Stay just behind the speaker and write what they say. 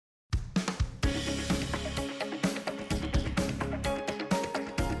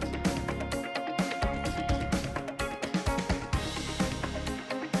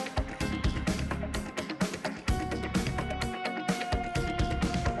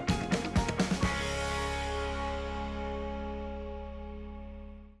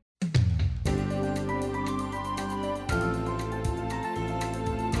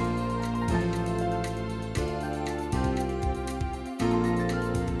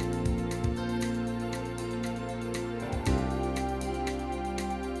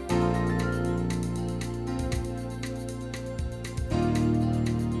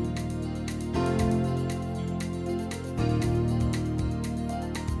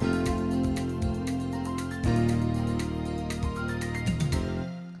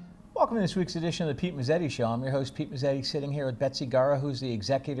welcome to this week's edition of the Pete Mezzetti Show. I'm your host, Pete Mezzetti, sitting here with Betsy Gara, who's the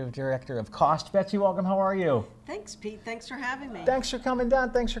Executive Director of Cost. Betsy, welcome. How are you? Thanks, Pete. Thanks for having me. Thanks for coming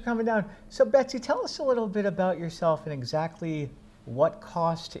down. So, Betsy, tell us a little bit about yourself and exactly what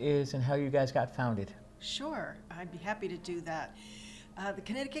Cost is and how you guys got founded. Sure. I'd be happy to do that. The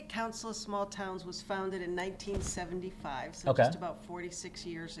Connecticut Council of Small Towns was founded in 1975, so just about 46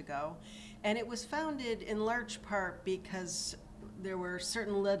 years ago. And it was founded in large part because there were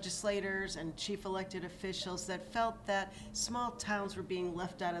certain legislators and chief elected officials that felt that small towns were being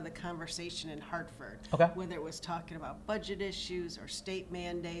left out of the conversation in Hartford. Whether it was talking about budget issues or state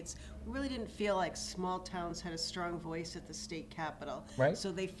mandates, we really didn't feel like small towns had a strong voice at the state capitol. Right.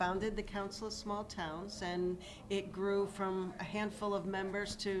 So they founded the Council of Small Towns, and it grew from a handful of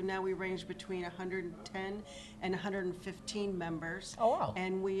members to now we range between 110 and 115 members. Oh, wow.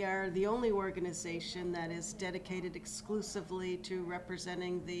 And we are the only organization that is dedicated exclusively to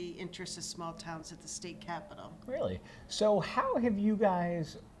representing the interests of small towns at the state capitol. Really? So how have you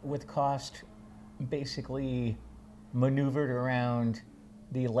guys, with Cost, basically maneuvered around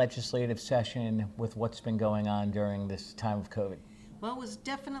the legislative session with what's been going on during this time of COVID? Well, it was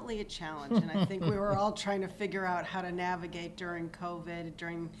definitely a challenge, and I think we were all trying to figure out how to navigate during COVID,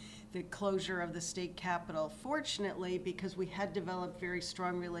 during the closure of the state capitol. Fortunately, because we had developed very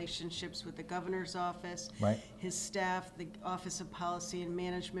strong relationships with the governor's office, his staff, the Office of Policy and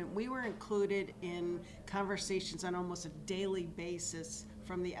Management, we were included in conversations on almost a daily basis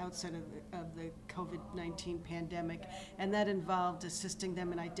from the outset of the COVID-19 pandemic, and that involved assisting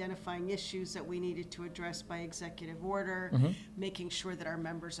them in identifying issues that we needed to address by executive order, making sure that our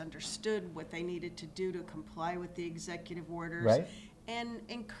members understood what they needed to do to comply with the executive orders, and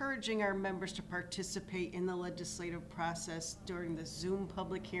encouraging our members to participate in the legislative process during the Zoom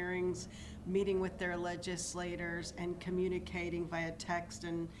public hearings, meeting with their legislators, and communicating via text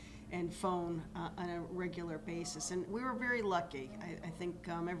and phone on a regular basis. And we were very lucky. I think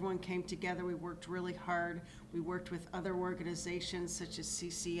everyone came together. We worked really hard. We worked with other organizations such as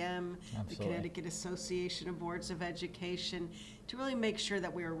CCM, the Connecticut Association of Boards of Education, to really make sure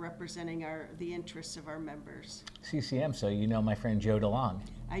that we were representing the interests of our members. CCM, so you know my friend Joe DeLong.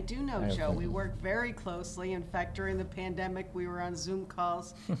 I do know Joe. We worked very closely. In fact, during the pandemic, we were on Zoom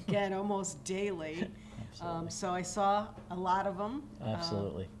calls, again, almost daily. So I saw a lot of them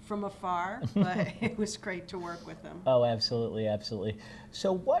from afar, but it was great to work with them. Oh, absolutely.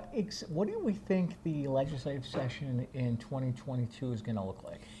 So what do we think the legislative session in 2022 is going to look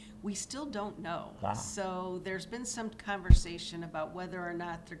like? We still don't know. Wow. So there's been some conversation about whether or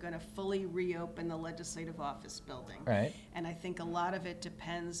not they're going to fully reopen the legislative office building. Right. And I think a lot of it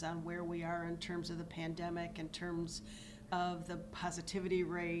depends on where we are in terms of the pandemic, in terms of the positivity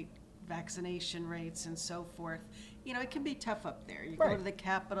rate, vaccination rates, and so forth. You know, it can be tough up there. You go to the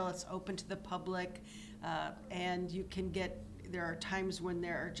Capitol, it's open to the public, and you can get, there are times when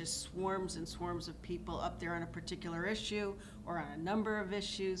there are just swarms and swarms of people up there on a particular issue or on a number of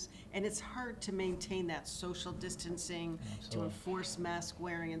issues, and it's hard to maintain that social distancing, to enforce mask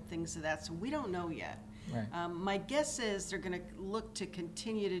wearing and things of that, so we don't know yet. My guess is they're going to look to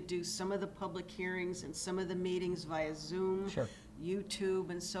continue to do some of the public hearings and some of the meetings via Zoom,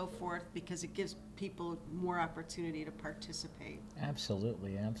 YouTube, and so forth, because it gives people more opportunity to participate.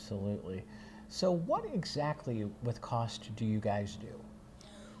 Absolutely. So what exactly with Cost do you guys do?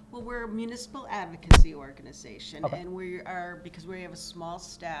 Well, we're a municipal advocacy organization, and we are, because we have a small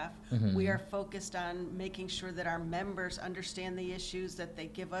staff, we are focused on making sure that our members understand the issues, that they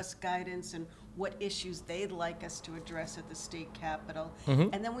give us guidance and what issues they'd like us to address at the state capitol.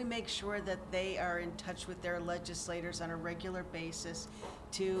 And then we make sure that they are in touch with their legislators on a regular basis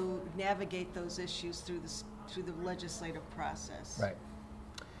to navigate those issues through the legislative process. Right.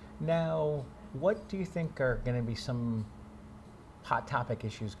 Now, what do you think are going to be some hot topic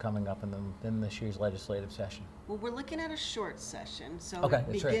issues coming up in this year's legislative session? Well, we're looking at a short session, so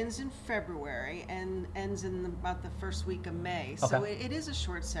it begins in February and ends in about the first week of May. So it is a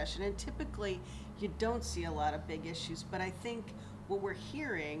short session, and typically you don't see a lot of big issues, but I think what we're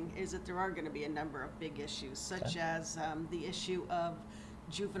hearing is that there are going to be a number of big issues, such as the issue of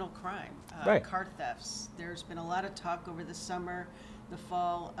juvenile crime, car thefts. There's been a lot of talk over the summer, the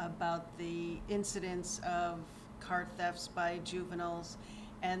fall, about the incidents of car thefts by juveniles,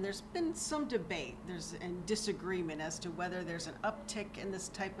 and there's been some debate, and disagreement as to whether there's an uptick in this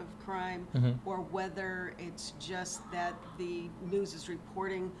type of crime or whether it's just that the news is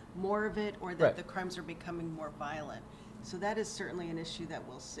reporting more of it, or that the crimes are becoming more violent. So that is certainly an issue that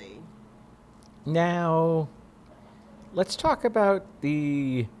we'll see. Now, let's talk about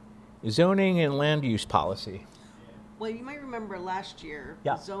the zoning and land use policy. Well, you might remember last year,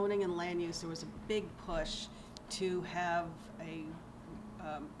 Yeah. zoning and land use, there was a big push to have a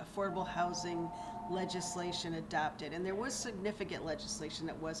affordable housing legislation adopted. And there was significant legislation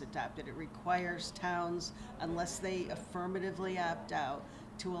that was adopted. It requires towns, unless they affirmatively opt out,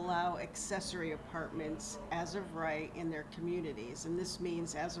 to allow accessory apartments as of right in their communities. And this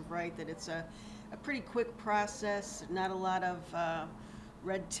means as of right that it's a pretty quick process, not a lot of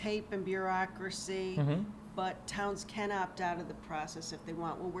red tape and bureaucracy, but towns can opt out of the process if they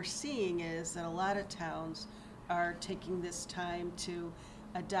want. What we're seeing is that a lot of towns are taking this time to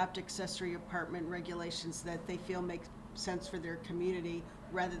adopt accessory apartment regulations that they feel make sense for their community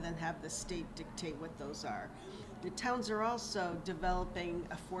rather than have the state dictate what those are. The towns are also developing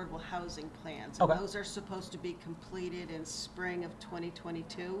affordable housing plans, and those are supposed to be completed in spring of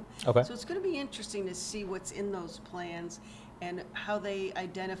 2022. Okay. So it's going to be interesting to see what's in those plans and how they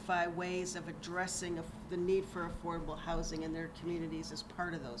identify ways of addressing the need for affordable housing in their communities as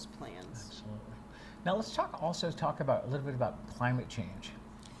part of those plans. Absolutely. Now let's talk about a little bit about climate change.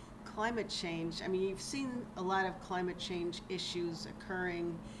 Climate change, I mean, you've seen a lot of climate change issues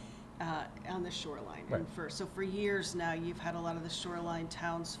occurring on the shoreline. Right. And so for years now, you've had a lot of the shoreline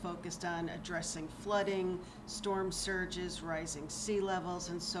towns focused on addressing flooding, storm surges, rising sea levels,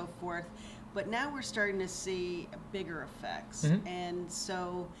 and so forth. But now we're starting to see bigger effects. And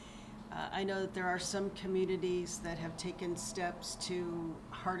so I know that there are some communities that have taken steps to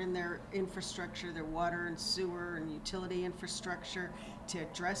harden their infrastructure, their water and sewer and utility infrastructure to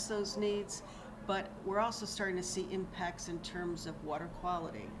address those needs. But we're also starting to see impacts in terms of water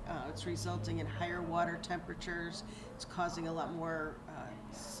quality. It's resulting in higher water temperatures. It's causing a lot more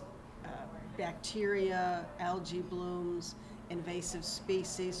bacteria, algae blooms, invasive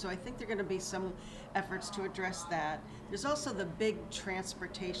species. So I think there are going to be some efforts to address that. There's also the big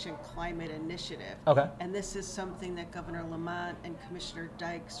transportation climate initiative. Okay. And this is something that Governor Lamont and Commissioner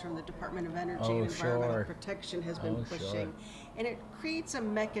Dykes from the Department of Energy and Environmental Protection has been pushing. And it creates a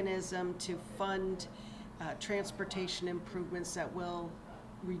mechanism to fund transportation improvements that will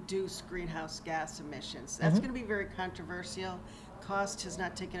reduce greenhouse gas emissions. That's going to be very controversial. Cost has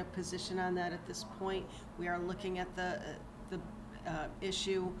not taken a position on that at this point. We are looking at the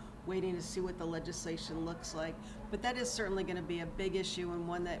issue, waiting to see what the legislation looks like. But that is certainly going to be a big issue, and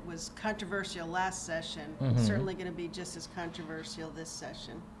one that was controversial last session. Certainly going to be just as controversial this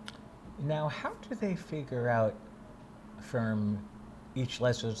session. Now, how do they figure out from each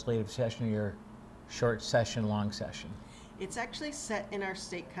legislative session your short session, long session? It's actually set in our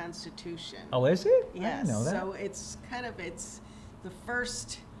state constitution. Oh, is it? Yes. I didn't know that. So it's the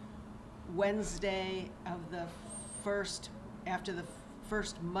first Wednesday of the first, after the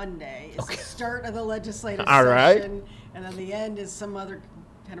first Monday is the start of the legislative All session, right. and then the end is some other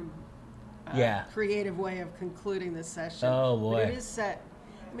kind of creative way of concluding the session. Oh, boy. But it is set.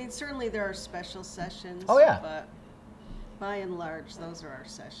 I mean, certainly there are special sessions. Oh, yeah. But by and large, those are our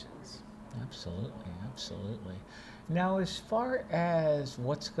sessions. Absolutely, absolutely. Now, as far as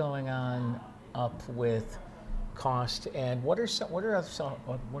what's going on up with cost, and what are some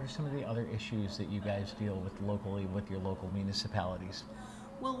of the other issues that you guys deal with locally with your local municipalities?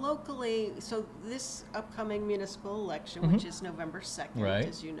 Well, locally, so this upcoming municipal election, which is November 2nd,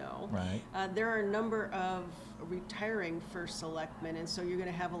 as you know, there are a number of retiring first selectmen, and so you're going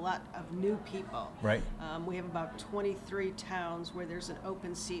to have a lot of new people. Right. We have about 23 towns where there's an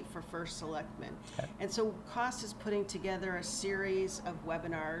open seat for first selectmen. Okay. And so COST is putting together a series of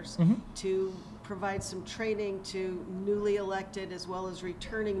webinars to provide some training to newly elected as well as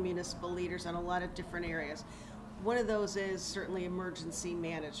returning municipal leaders on a lot of different areas. One of those is certainly emergency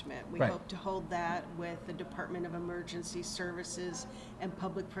management. We hope to hold that with the Department of Emergency Services and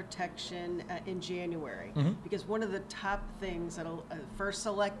Public Protection in January. Because one of the top things that a first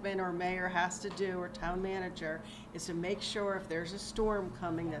selectman or mayor has to do, or town manager, is to make sure if there's a storm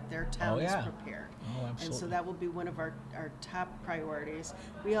coming that their town is prepared. Oh, absolutely. And so that will be one of our top priorities.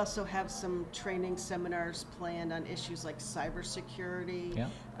 We also have some training seminars planned on issues like cybersecurity,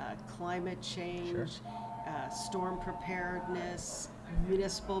 climate change, storm preparedness,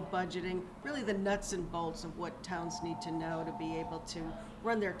 municipal budgeting, really the nuts and bolts of what towns need to know to be able to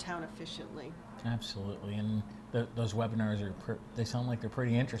run their town efficiently. Absolutely, and those webinars they sound like they're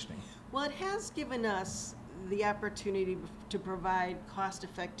pretty interesting. Well, it has given us the opportunity to provide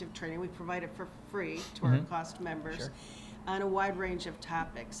cost-effective training. We provide it for free to our COST members on a wide range of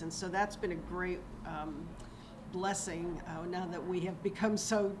topics, and so that's been a great blessing now that we have become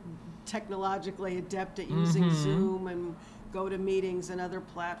so technologically adept at using Zoom and GoToMeetings and other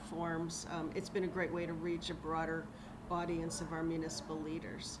platforms. It's been a great way to reach a broader audience of our municipal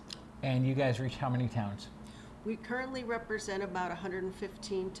leaders. And you guys reach how many towns? We currently represent about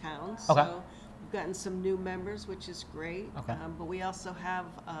 115 towns. Okay. So we've gotten some new members, which is great. Okay. But we also have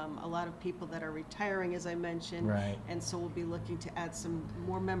a lot of people that are retiring, as I mentioned. Right. And so we'll be looking to add some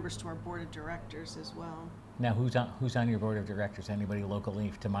more members to our board of directors as well. Now, who's on your board of directors? Anybody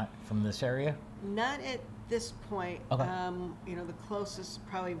locally from this area? Not at this point. Okay. The closest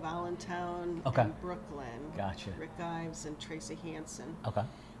probably Voluntown Okay. and Brooklyn. Gotcha. Rick Ives and Tracy Hansen. Okay.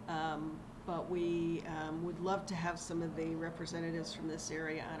 But we would love to have some of the representatives from this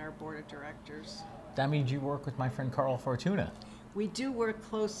area on our board of directors. That means you work with my friend Carl Fortuna. We do work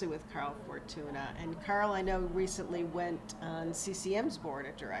closely with Carl Fortuna, and Carl, I know, recently went on CCM's board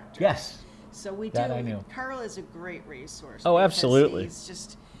of directors. Yes. So we do. That I knew. Carl is a great resource. Oh, because absolutely. He's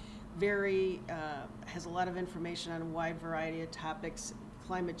just has a lot of information on a wide variety of topics,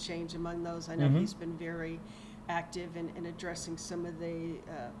 climate change among those. I know he's been very active in addressing some of the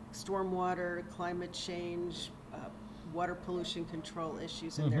stormwater, climate change, water pollution control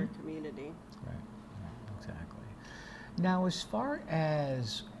issues in their community. Right, exactly. Now, as far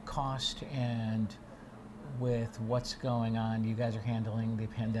as cost and with what's going on, you guys are handling the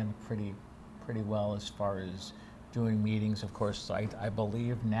pandemic pretty well as far as doing meetings. Of course, I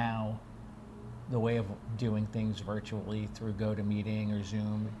believe now the way of doing things virtually through GoToMeeting or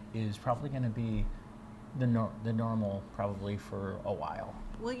Zoom is probably going to be the normal probably for a while.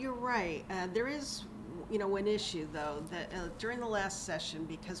 Well, you're right. There is, an issue though that during the last session,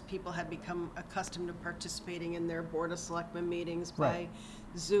 because people had become accustomed to participating in their Board of Selectmen meetings by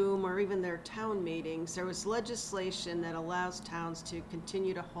Zoom or even their town meetings, there was legislation that allows towns to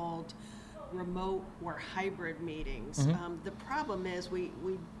continue to hold remote or hybrid meetings. The problem is we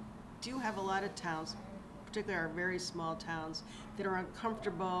do have a lot of towns, particularly our very small towns, that are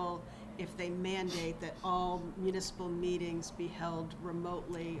uncomfortable if they mandate that all municipal meetings be held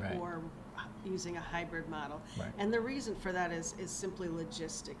remotely or using a hybrid model. Right. And the reason for that is simply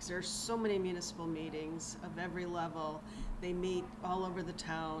logistics. There's so many municipal meetings of every level. They meet all over the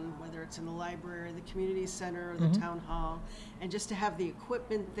town, whether it's in the library, or the community center, or the town hall. And just to have the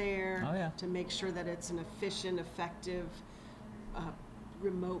equipment there to make sure that it's an efficient, effective,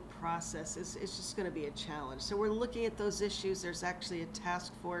 remote process is just going to be a challenge. So we're looking at those issues. There's actually a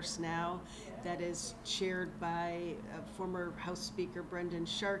task force now that is chaired by former House Speaker Brendan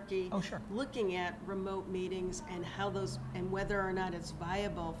Sharkey. Oh, sure. Looking at remote meetings and how those, and whether or not it's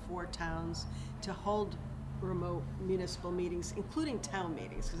viable for towns to hold remote municipal meetings, including town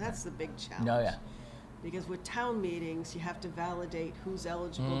meetings, because that's the big challenge. Oh, yeah. Because with town meetings, you have to validate who's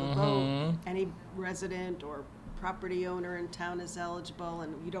eligible to vote. Any resident or property owner in town is eligible,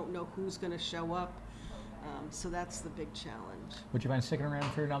 and you don't know who's going to show up. So that's the big challenge. Would you mind sticking around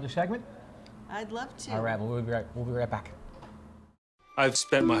for another segment? I'd love to. All right, we'll be right back. I've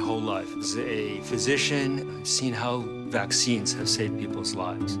spent my whole life as a physician. I've seen how vaccines have saved people's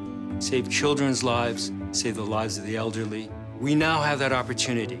lives, saved children's lives, saved the lives of the elderly. We now have that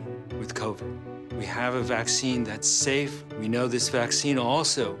opportunity with COVID. We have a vaccine that's safe. We know this vaccine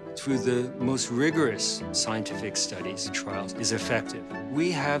also, through the most rigorous scientific studies and trials, is effective.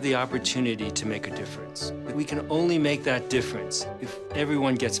 We have the opportunity to make a difference. We can only make that difference if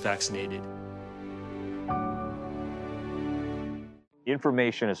everyone gets vaccinated.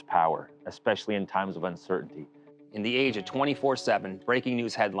 Information is power, especially in times of uncertainty. In the age of 24/7 breaking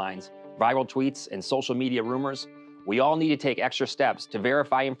news headlines, viral tweets, and social media rumors, we all need to take extra steps to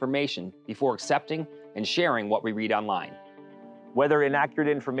verify information before accepting and sharing what we read online. Whether inaccurate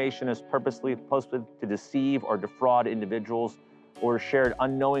information is purposely posted to deceive or defraud individuals or shared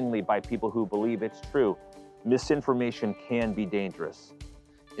unknowingly by people who believe it's true, misinformation can be dangerous.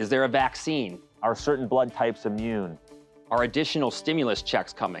 Is there a vaccine? Are certain blood types immune? Are additional stimulus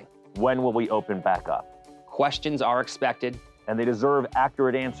checks coming? When will we open back up? Questions are expected, and they deserve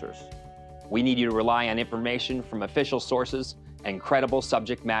accurate answers. We need you to rely on information from official sources and credible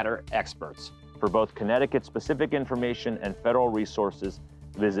subject matter experts. For both Connecticut-specific information and federal resources,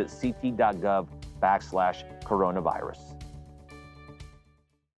 visit ct.gov/coronavirus.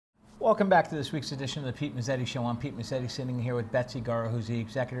 Welcome back to this week's edition of the Pete Mezzetti Show. I'm Pete Mezzetti, sitting here with Betsy Gara, who's the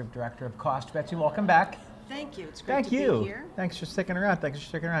Executive Director of Cost. Betsy, welcome back. Thank you. It's great to be here. Thanks for sticking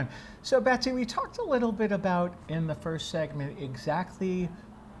around. So, Betsy, we talked a little bit about in the first segment exactly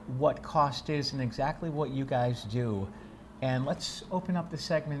what cost is and exactly what you guys do. And let's open up the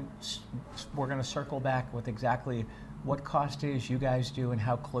segment. We're going to circle back with exactly what cost is you guys do and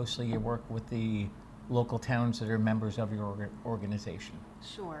how closely you work with the local towns that are members of your organization.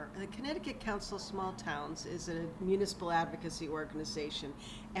 Sure. The Connecticut Council of Small Towns is a municipal advocacy organization,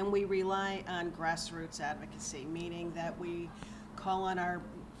 and we rely on grassroots advocacy, meaning that we call on our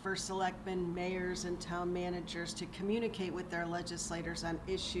first selectmen, mayors, and town managers to communicate with their legislators on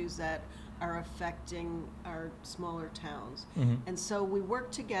issues that are affecting our smaller towns. And so we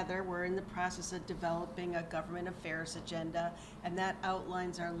work together. We're in the process of developing a government affairs agenda, and that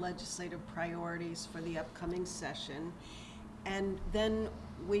outlines our legislative priorities for the upcoming session. And then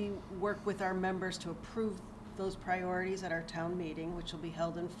we work with our members to approve those priorities at our town meeting, which will be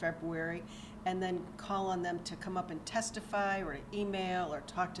held in February, and then call on them to come up and testify or to email or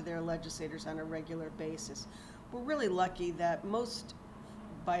talk to their legislators on a regular basis. We're really lucky that most,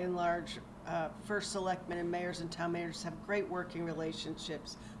 by and large, first selectmen and mayors and town managers have great working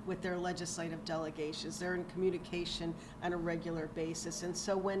relationships with their legislative delegations. They're in communication on a regular basis. And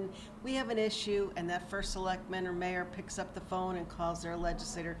so when we have an issue and that first selectman or mayor picks up the phone and calls their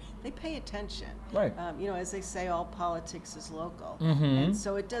legislator, they pay attention. Right. As they say, all politics is local. And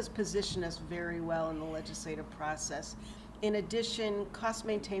so it does position us very well in the legislative process. In addition, COST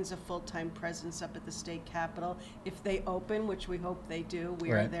maintains a full-time presence up at the state capitol. If they open, which we hope they do,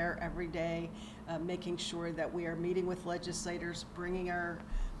 we are there every day, making sure that we are meeting with legislators, bringing our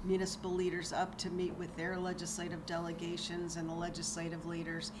municipal leaders up to meet with their legislative delegations and the legislative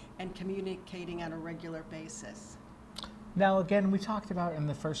leaders, and communicating on a regular basis. Now, again, we talked about in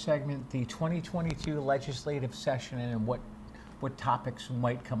the first segment the 2022 legislative session and what topics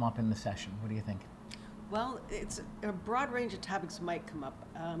might come up in the session. What do you think? Well, it's a broad range of topics might come up.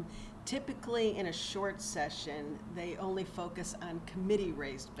 Typically, in a short session, they only focus on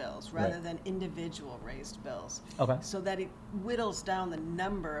committee-raised bills rather than individual raised bills. Okay. So that it whittles down the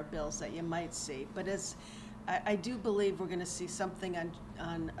number of bills that you might see. But as I do believe we're going to see something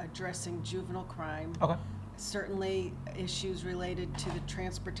on addressing juvenile crime. Okay. Certainly issues related to the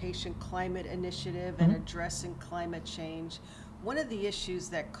Transportation Climate Initiative and addressing climate change. One of the issues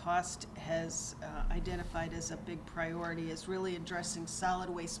that COST has identified as a big priority is really addressing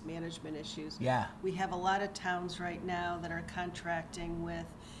solid waste management issues. Yeah. We have a lot of towns right now that are contracting with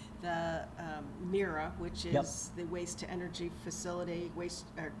the MIRA, which is the waste to energy facility,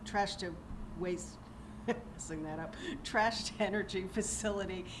 trash to waste, messing that up, trash to energy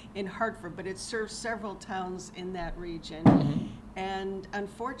facility in Hartford, but it serves several towns in that region. And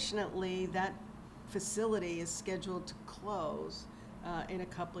unfortunately, that facility is scheduled to close in a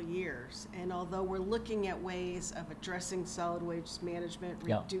couple of years. And although we're looking at ways of addressing solid waste management,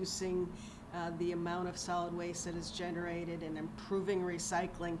 reducing the amount of solid waste that is generated and improving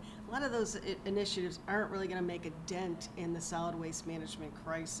recycling, a lot of those initiatives aren't really going to make a dent in the solid waste management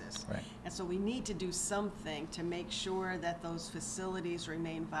crisis. Right. And so we need to do something to make sure that those facilities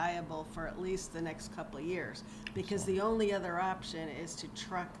remain viable for at least the next couple of years, because the only other option is to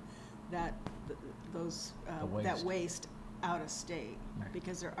truck that waste out of state,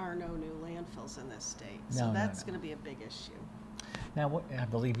 because there are no new landfills in this state. So that's going to be a big issue. Now, I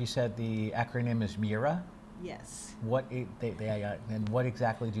believe you said the acronym is MIRA. Yes. And what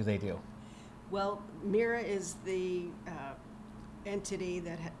exactly do they do? Well, MIRA is the entity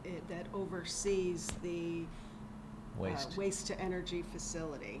that oversees the waste to energy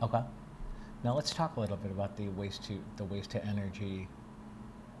facility. Okay. Now let's talk a little bit about the waste to energy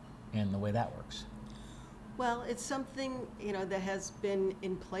and the way that works. Well, it's something, that has been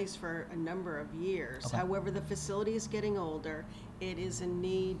in place for a number of years. Okay. However, the facility is getting older. It is in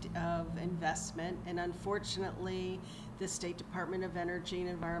need of investment, and unfortunately, the State Department of Energy and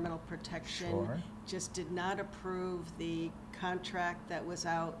Environmental Protection just did not approve the contract that was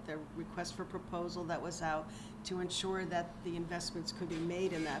out, the request for proposal that was out, to ensure that the investments could be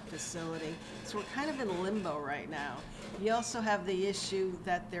made in that facility. So we're kind of in limbo right now. You also have the issue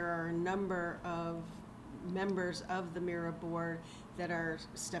that there are a number of members of the MIRA board that are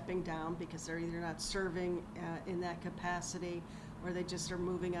stepping down because they're either not serving in that capacity, or they just are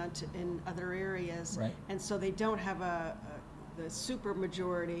moving on to in other areas. Right. And so they don't have the super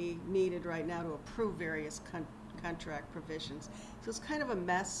majority needed right now to approve various contract provisions. So it's kind of a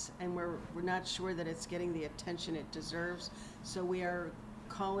mess, and we're not sure that it's getting the attention it deserves. So we are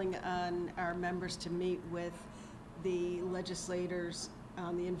calling on our members to meet with the legislators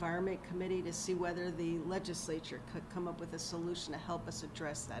on the Environment Committee to see whether the legislature could come up with a solution to help us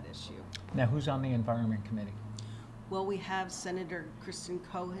address that issue. Now, who's on the Environment Committee? Well, we have Senator Kristen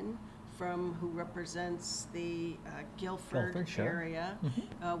Cohen who represents the Guilford area.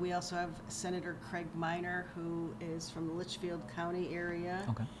 We also have Senator Craig Minor, who is from the Litchfield County area.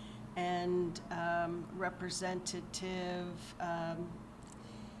 Okay. And Representative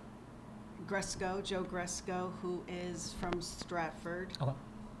Joe Gresco, who is from Stratford. Okay.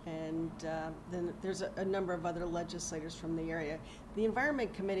 And then there's a number of other legislators from the area. The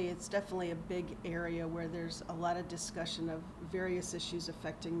Environment Committee, it's definitely a big area where there's a lot of discussion of various issues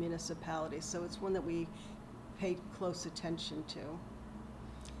affecting municipalities. So it's one that we pay close attention to.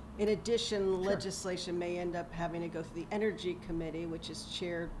 In addition, legislation may end up having to go through the Energy Committee, which is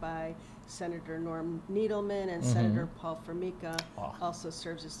chaired by Senator Norm Needleman, and Senator Paul Formica also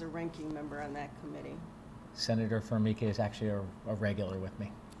serves as the ranking member on that committee. Senator Formica is actually a regular with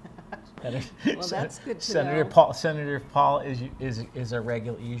me. Well, that's good to Senator know. Senator Paul is a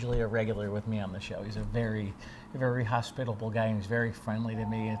regular, usually a regular with me on the show. He's a very hospitable guy, and he's very friendly to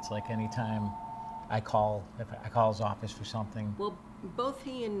me. It's like anytime if I call his office for something. Well, both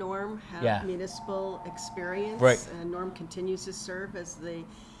he and Norm have municipal experience. Right. Norm continues to serve as the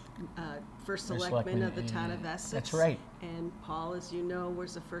first selectman of the town of Essex. That's right. And Paul, as you know,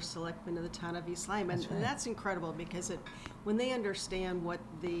 was the first selectman of the town of East Lyme. And that's incredible because when they understand what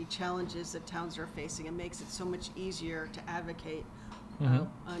the challenges that towns are facing, it makes it so much easier to advocate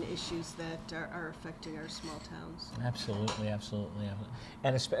on issues that are affecting our small towns. Absolutely.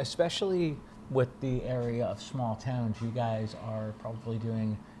 And especially with the area of small towns, you guys are probably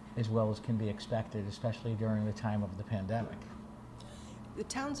doing as well as can be expected, especially during the time of the pandemic. The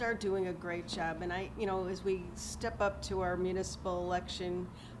towns are doing a great job, and as we step up to our municipal election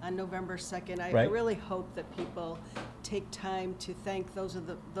on November 2nd, I really hope that people take time to thank those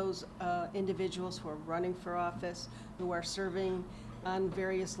individuals who are running for office, who are serving on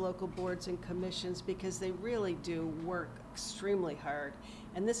various local boards and commissions, because they really do work extremely hard,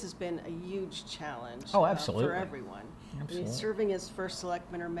 and this has been a huge challenge for everyone. Absolutely. I mean, serving as first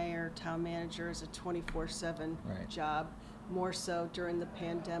selectman or mayor, town manager is a 24/7 job. More so during the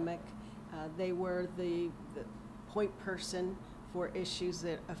pandemic. They were the point person for issues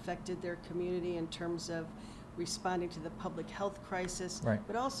that affected their community in terms of responding to the public health crisis,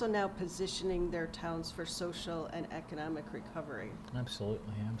 but also now positioning their towns for social and economic recovery.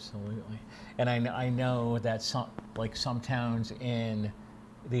 Absolutely. And I know that some towns in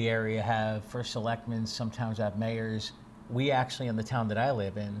the area have first selectmen, some towns have mayors. We actually, in the town that I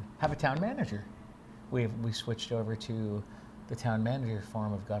live in, have a town manager. We switched over to the town manager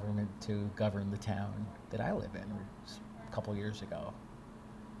form of government to govern the town that I live in a couple years ago.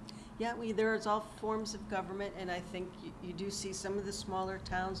 Yeah, there's all forms of government, and I think you do see some of the smaller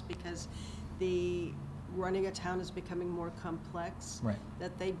towns, because the running a town is becoming more complex,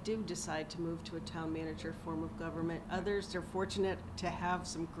 that they do decide to move to a town manager form of government. Others, they're fortunate to have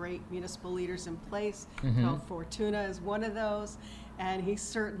some great municipal leaders in place. Carl Fortuna is one of those, and he's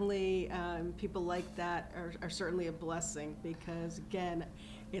certainly, people like that are certainly a blessing, because again,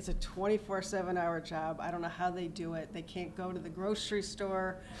 it's a 24/7 hour job. I don't know how they do it. They can't go to the grocery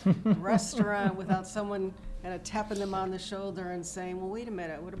store, restaurant without someone kind of tapping them on the shoulder and saying, well, wait a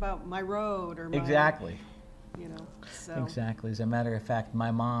minute, what about my road or my... Exactly. So. Exactly. As a matter of fact,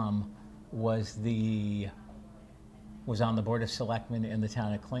 my mom was on the Board of Selectmen in the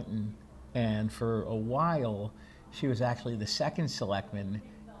town of Clinton, and for a while, she was actually the second selectman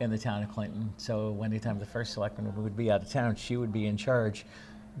in the town of Clinton. So anytime the first selectman would be out of town, she would be in charge.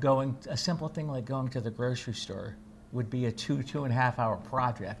 A simple thing like going to the grocery store would be a 2.5 hour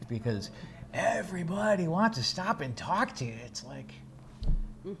project, because everybody wants to stop and talk to you. It's like,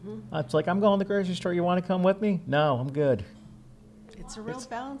 it's like, I'm going to the grocery store. You want to come with me? No, I'm good. It's a real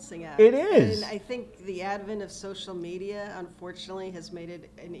balancing act. It is. And I think the advent of social media, unfortunately, has made it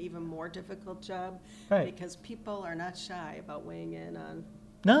an even more difficult job, because people are not shy about weighing in on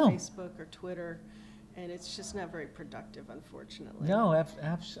Facebook or Twitter, and it's just not very productive, unfortunately. No,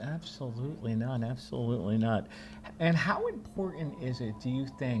 absolutely not. And how important is it, do you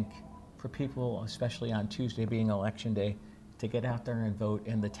think, for people, especially on Tuesday being election day, to get out there and vote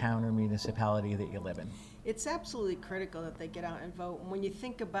in the town or municipality that you live in? It's absolutely critical that they get out and vote. When you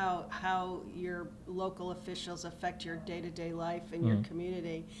think about how your local officials affect your day-to-day life and your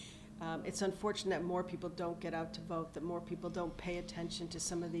community, it's unfortunate that more people don't get out to vote, that more people don't pay attention to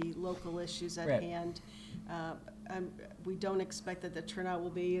some of the local issues at hand. We don't expect that the turnout will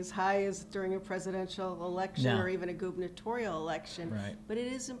be as high as during a presidential election or even a gubernatorial election, but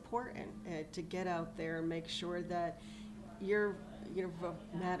it is important to get out there and make sure that your vote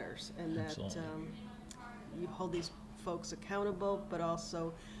matters, and that you hold these folks accountable, but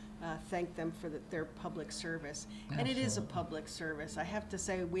also thank them for their public service. And it is a public service. I have to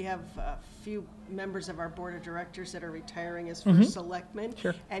say, we have a few members of our board of directors that are retiring as first selectmen,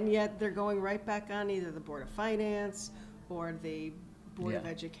 and yet they're going right back on either the Board of Finance or the Board of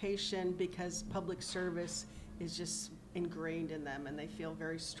Education, because public service is just ingrained in them, and they feel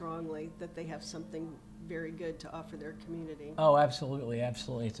very strongly that they have something very good to offer their community. Oh, absolutely,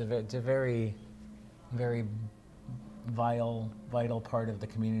 absolutely. It's a very, very vital part of the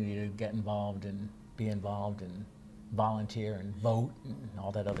community to get involved and be involved and volunteer and vote and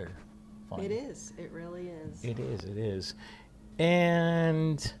all that other fun. It is. It really is. It is. It is.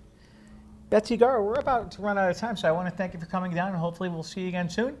 And Betsy Gara, we're about to run out of time, so I want to thank you for coming down, and hopefully we'll see you again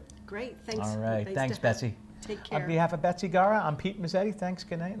soon. Great. Thanks. All right. Thanks, Betsy. Take care. On behalf of Betsy Gara, I'm Pete Mezzetti. Thanks.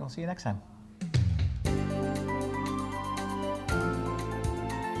 Good night, and we'll see you next time.